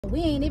We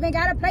ain't even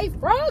gotta play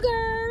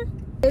Frogger.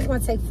 It's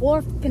gonna take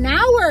 4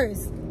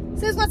 hours.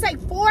 So it's gonna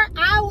take 4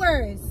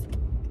 hours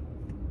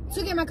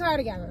to get my car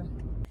together.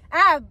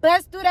 I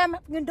bust through that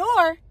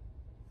door.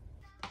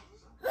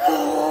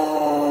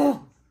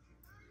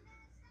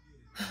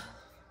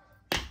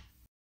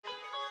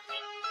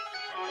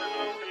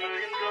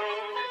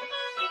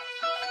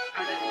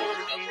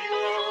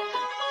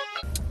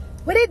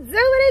 What it do,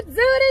 y'all?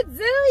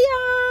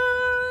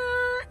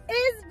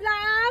 It's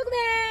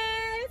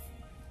VLOGMAS.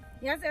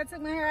 Y'all see I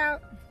took my hair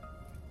out?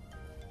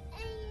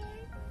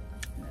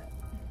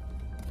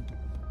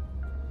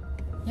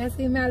 Y'all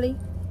see Melly?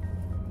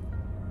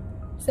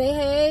 Say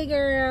hey,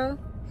 girl.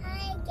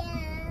 Hi,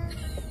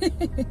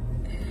 girl.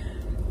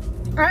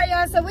 Alright,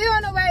 y'all, so we're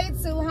on the way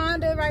to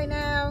Honda right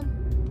now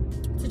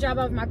to drop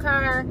off my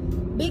car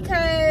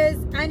because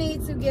I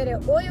need to get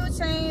an oil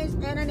change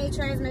and I need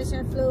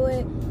transmission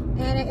fluid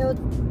and an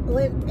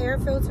air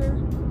filter,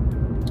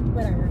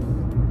 whatever.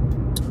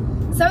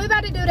 So we're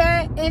about to do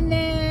that, and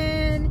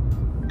then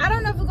I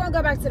don't know if we're gonna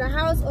go back to the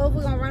house or if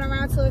we're gonna run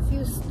around to a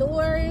few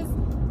stores.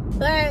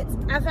 But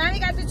I finally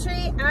got the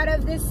tree out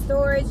of this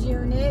storage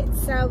unit,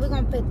 so we're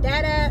gonna put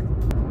that up.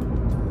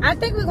 I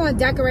think we're gonna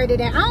decorate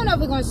today. I don't know if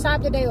we're gonna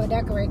shop today or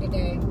decorate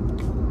today.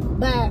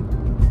 But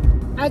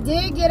I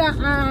did get a oh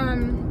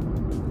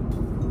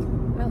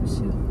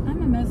shoot, I'm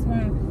gonna mess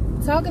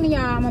around. Talking to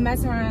y'all, I'm gonna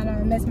mess around and I'm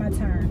gonna miss my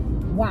turn.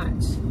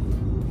 Watch.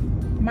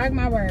 Mark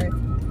my words.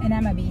 And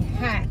I'm gonna be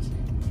hot.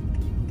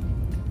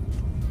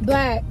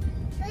 But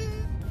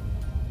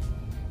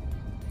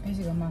there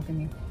she go mocking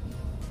me.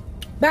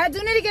 But I do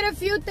need to get a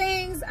few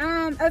things,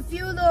 a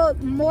few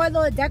more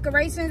little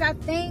decorations, I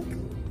think.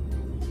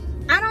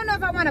 I don't know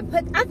if I want to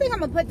I think I'm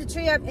going to put the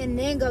tree up and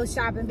then go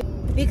shopping.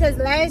 Because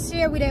last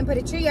year we didn't put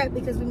a tree up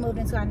because we moved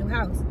into our new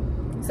house.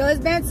 So it's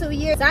been 2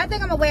 years. So I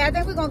think I'm going to wait. I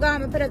think we're going to go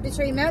home and put up the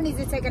tree. Mel needs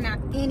to take a nap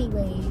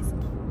anyways.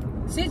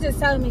 She just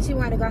told me she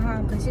wanted to go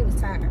home because she was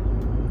tired.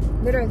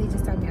 Literally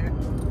just told me that.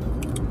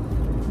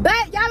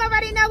 But y'all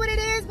already know what it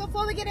is.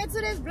 Before we get into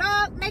this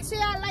vlog, make sure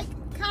y'all like,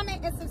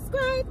 comment, and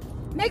subscribe.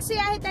 Make sure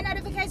y'all hit that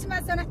notification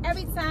bell so that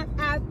every time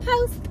I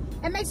post.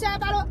 And make sure y'all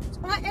follow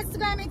on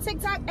Instagram and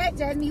TikTok at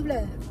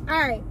JasmineVlog.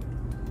 Alright.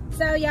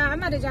 So y'all, I'm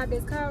about to drop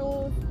this car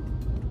off.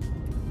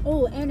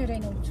 Oh, and it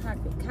ain't no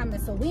traffic coming,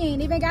 so we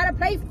ain't even gotta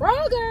play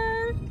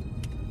Frogger.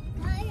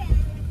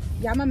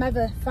 Y'all, my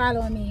mother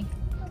following me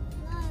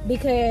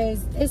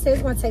because it says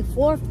it's gonna take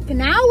 4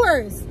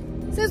 hours.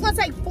 So it's gonna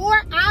take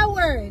 4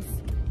 hours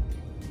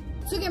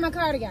to get my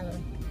car together.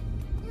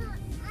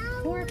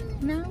 4 hours?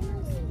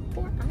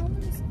 4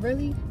 hours?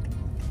 Really?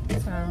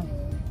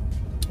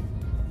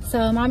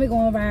 So mommy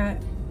gonna ride.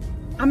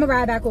 I'm gonna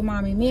ride back with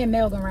mommy. Me and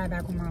Mel gonna ride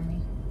back with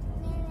mommy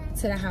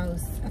to the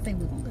house. I think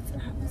we're gonna go to the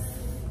house.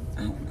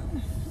 I don't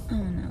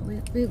know.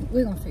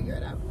 We're gonna figure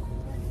it out.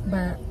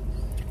 But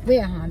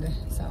we're at Honda,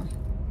 so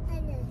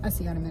I'll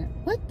see you in a minute.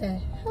 What the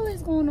hell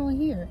is going on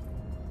here?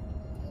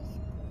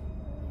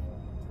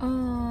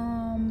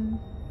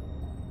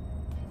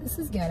 This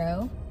is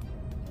ghetto.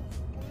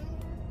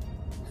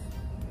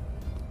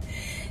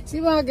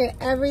 She won't get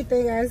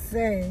everything I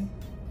say.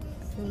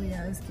 So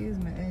yeah, excuse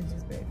my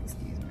edges, baby.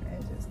 Excuse my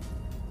edges.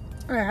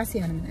 All right, I'll see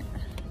you in a minute.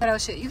 Oh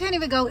shit, you can't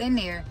even go in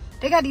there.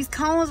 They got these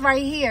cones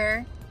right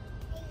here.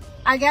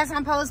 I guess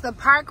I'm supposed to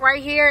park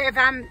right here if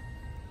I'm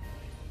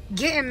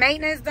getting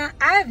maintenance done.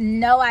 I have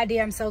no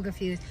idea. I'm so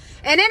confused.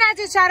 And then I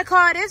just try to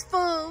call this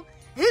fool.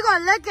 He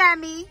gonna look at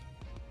me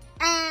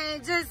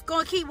and just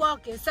gonna keep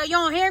walking. So you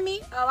don't hear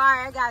me? Oh, all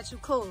right, I got you.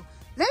 Cool.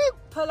 Let me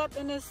pull up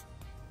in this.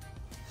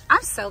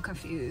 I'm so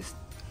confused.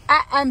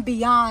 I'm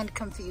beyond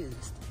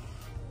confused.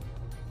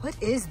 What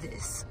is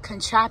this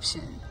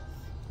contraption?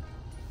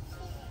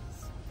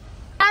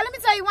 Let me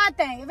tell you one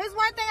thing. If it's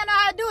one thing I know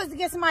how to do is to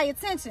get somebody's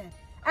attention.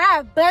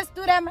 I bust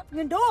through that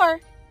door.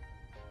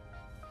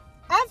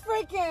 I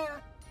freaking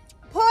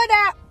pulled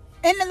out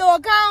in the little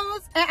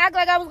cones and act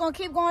like I was gonna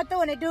keep going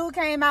through, and the dude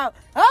came out.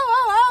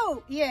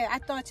 Oh. Yeah, I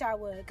thought y'all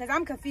would, because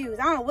I'm confused.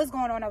 I don't know what's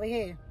going on over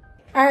here.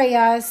 All right,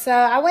 y'all. So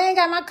I went and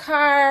got my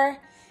car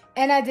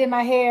and I did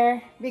my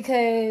hair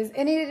because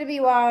it needed to be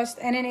washed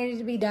and it needed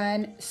to be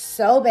done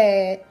so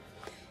bad.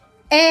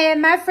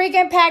 And my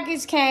freaking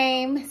package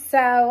came,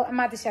 so I'm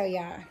about to show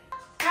y'all.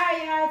 All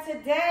right, y'all.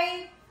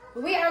 Today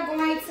we are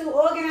going to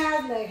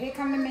organize. Look, here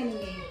come the mini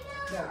me.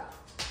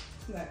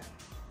 Look.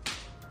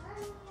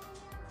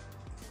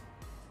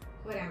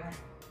 Whatever.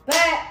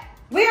 But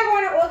we are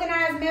going to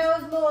organize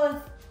Mel's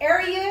little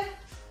area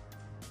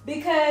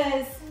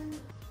because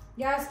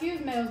y'all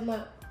excuse Mel's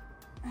look.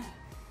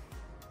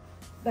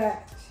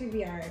 But she'll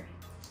be alright.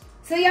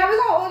 So y'all, we're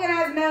gonna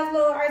organize Mel's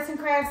little arts and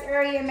crafts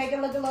area and make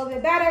it look a little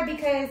bit better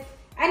because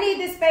I need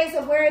this space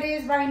of where it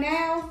is right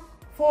now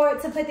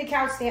to put the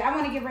couch there. I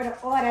want to get rid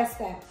of all that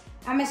stuff.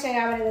 I'm gonna show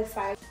y'all what it looks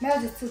like.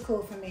 Mel's just too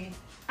cool for me.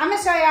 I'm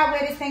gonna show y'all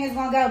where this thing is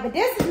gonna go. But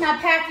this is my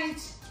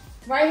package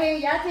right here.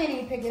 Y'all can't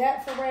even pick it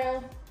up for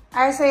real.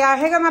 All right, so y'all,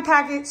 here got my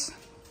package.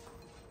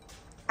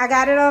 I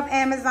got it off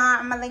Amazon.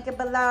 I'm gonna link it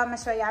below. I'm gonna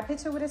show y'all a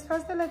picture of what it's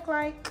supposed to look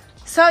like.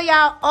 So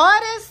y'all, all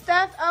this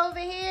stuff over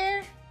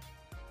here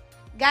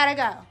gotta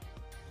go.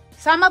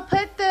 So I'm gonna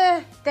put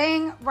the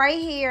thing right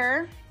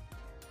here.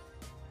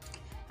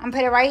 I'm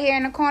gonna put it right here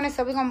in the corner.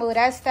 So we're gonna move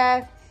that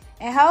stuff.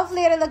 And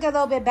hopefully it'll look a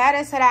little bit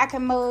better so that I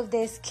can move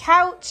this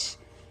couch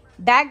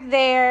back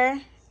there.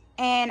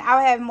 And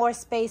I'll have more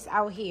space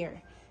out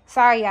here.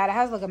 Sorry, y'all, the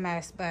house look a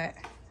mess, but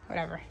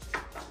whatever.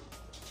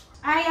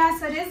 All right, y'all,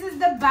 so this is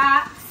the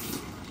box.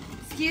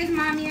 Excuse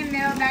Mommy and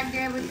Mel back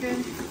there with the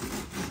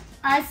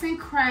arts and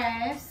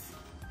crafts.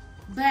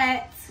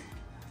 But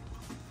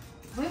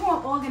we're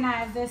gonna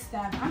organize this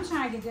stuff. I'm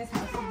trying to get this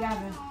house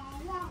together.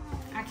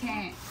 I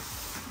can't.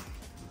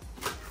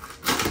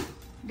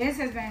 This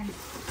has been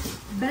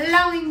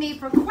blowing me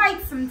for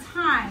quite some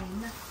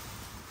time.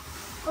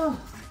 Oh,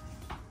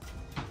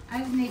 I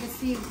just need to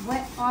see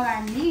what all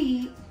I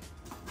need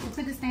to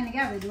put this thing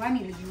together. Do I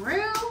need a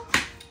drill?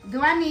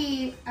 Do I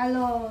need a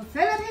little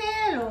Phillip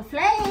head or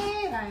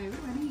flathead? Like,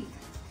 what do I need?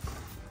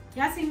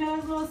 Y'all see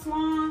Mel's little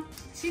swan?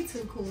 She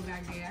too cool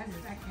back there.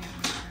 I can't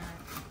make her.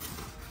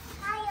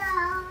 Hi,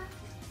 y'all.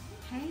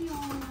 Hey,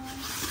 y'all.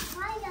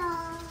 Hi,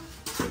 y'all.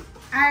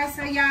 All right,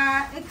 so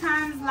y'all, it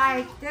comes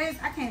like this.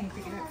 I can't even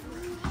pick it up.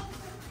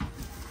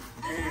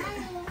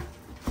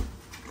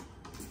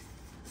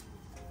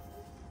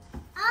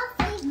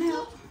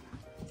 No.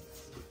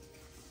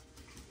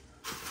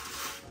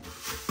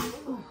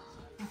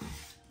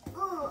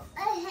 Ooh,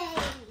 hey.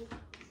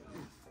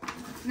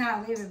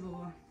 No, leave it, boo.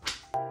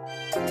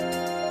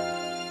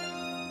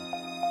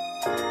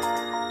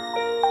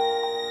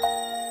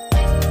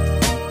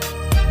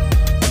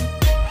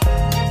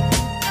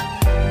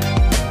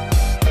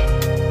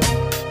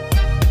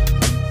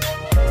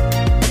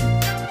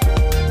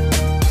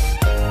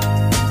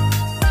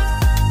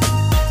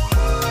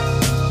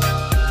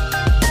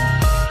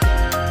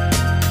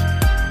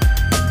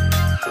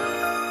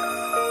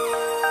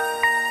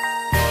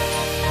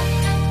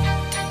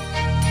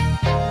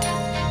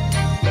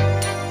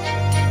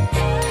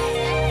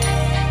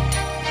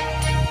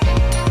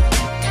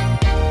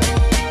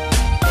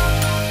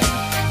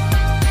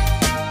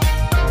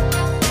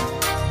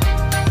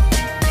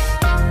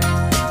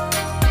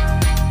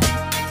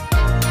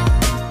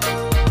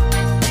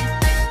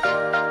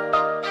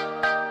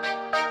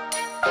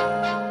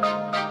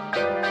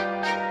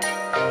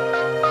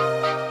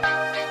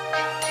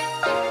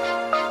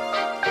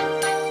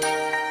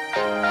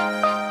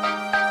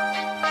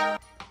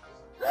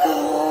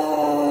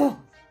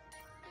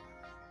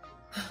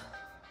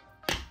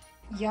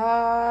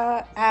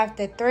 Y'all,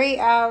 after 3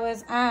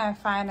 hours, I'm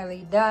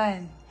finally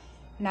done.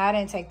 No, it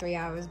didn't take 3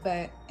 hours,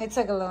 but it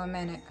took a little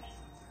minute.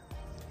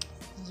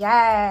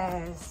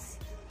 Yes.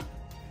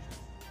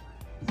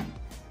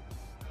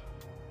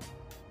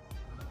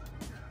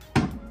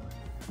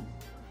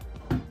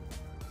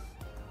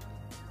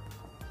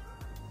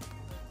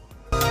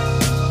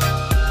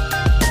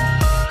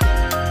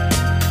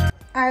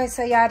 All right,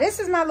 so y'all, this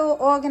is my little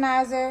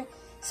organizer.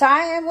 So I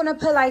am gonna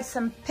put like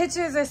some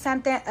pictures or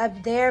something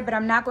up there, but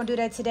I'm not gonna do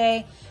that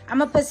today. I'm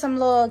gonna put some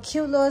little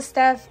cute little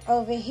stuff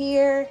over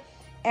here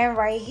and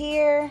right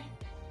here.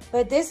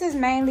 But this is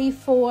mainly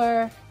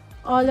for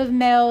all of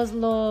Mel's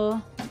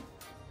little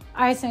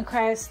arts and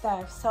crafts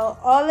stuff. So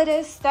all of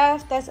this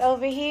stuff that's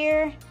over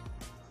here,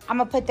 I'm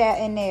gonna put that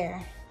in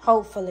there,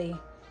 hopefully.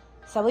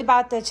 So we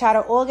about to try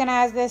to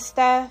organize this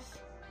stuff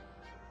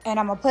and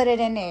I'm gonna put it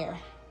in there.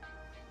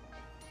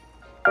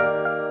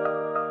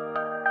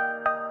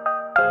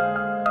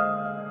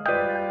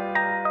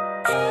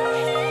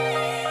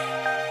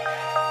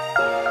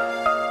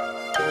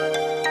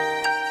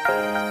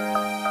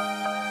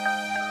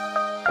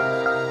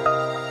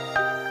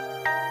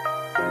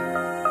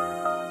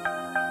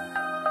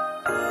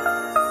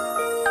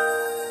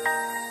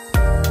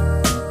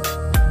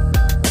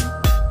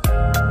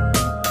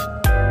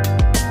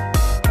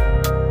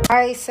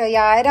 Alright, so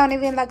y'all, it don't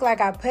even look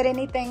like I put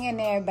anything in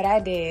there, but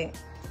I did.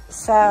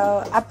 So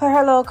I put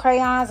her little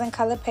crayons and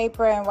colored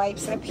paper and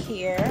wipes up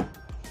here.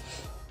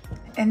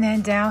 And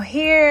then down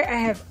here, I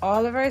have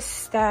all of her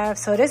stuff.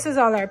 So this is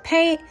all her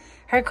paint,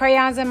 her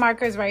crayons and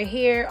markers right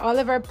here. All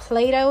of her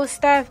Play-Doh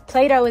stuff.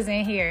 Play-Doh is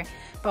in here,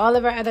 but all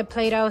of her other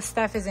Play-Doh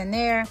stuff is in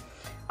there.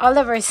 All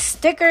of her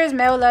stickers,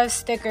 Mel loves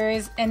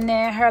stickers. And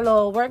then her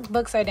little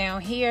workbooks are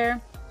down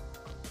here.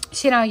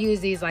 She don't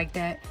use these like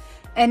that.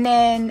 And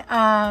then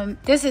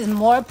this is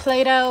more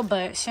Play-Doh,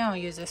 but she don't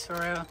use this for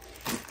real.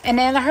 And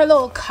then her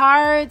little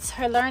cards,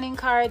 her learning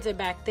cards are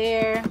back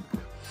there.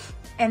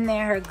 And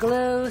then her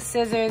glue,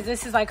 scissors.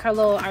 This is like her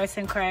little arts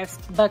and crafts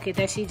bucket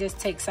that she just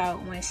takes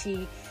out when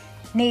she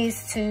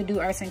needs to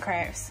do arts and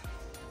crafts.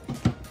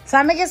 So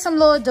I'm gonna get some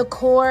little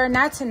decor,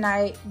 not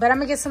tonight, but I'm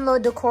gonna get some little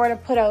decor to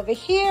put over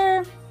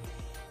here.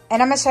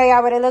 And I'm gonna show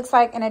y'all what it looks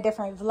like in a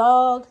different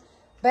vlog.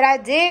 But I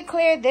did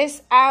clear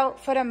this out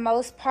for the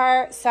most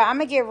part. So I'm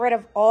going to get rid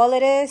of all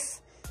of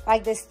this.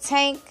 Like this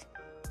tank,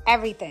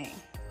 everything.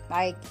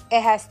 Like,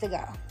 it has to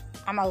go.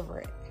 I'm over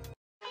it.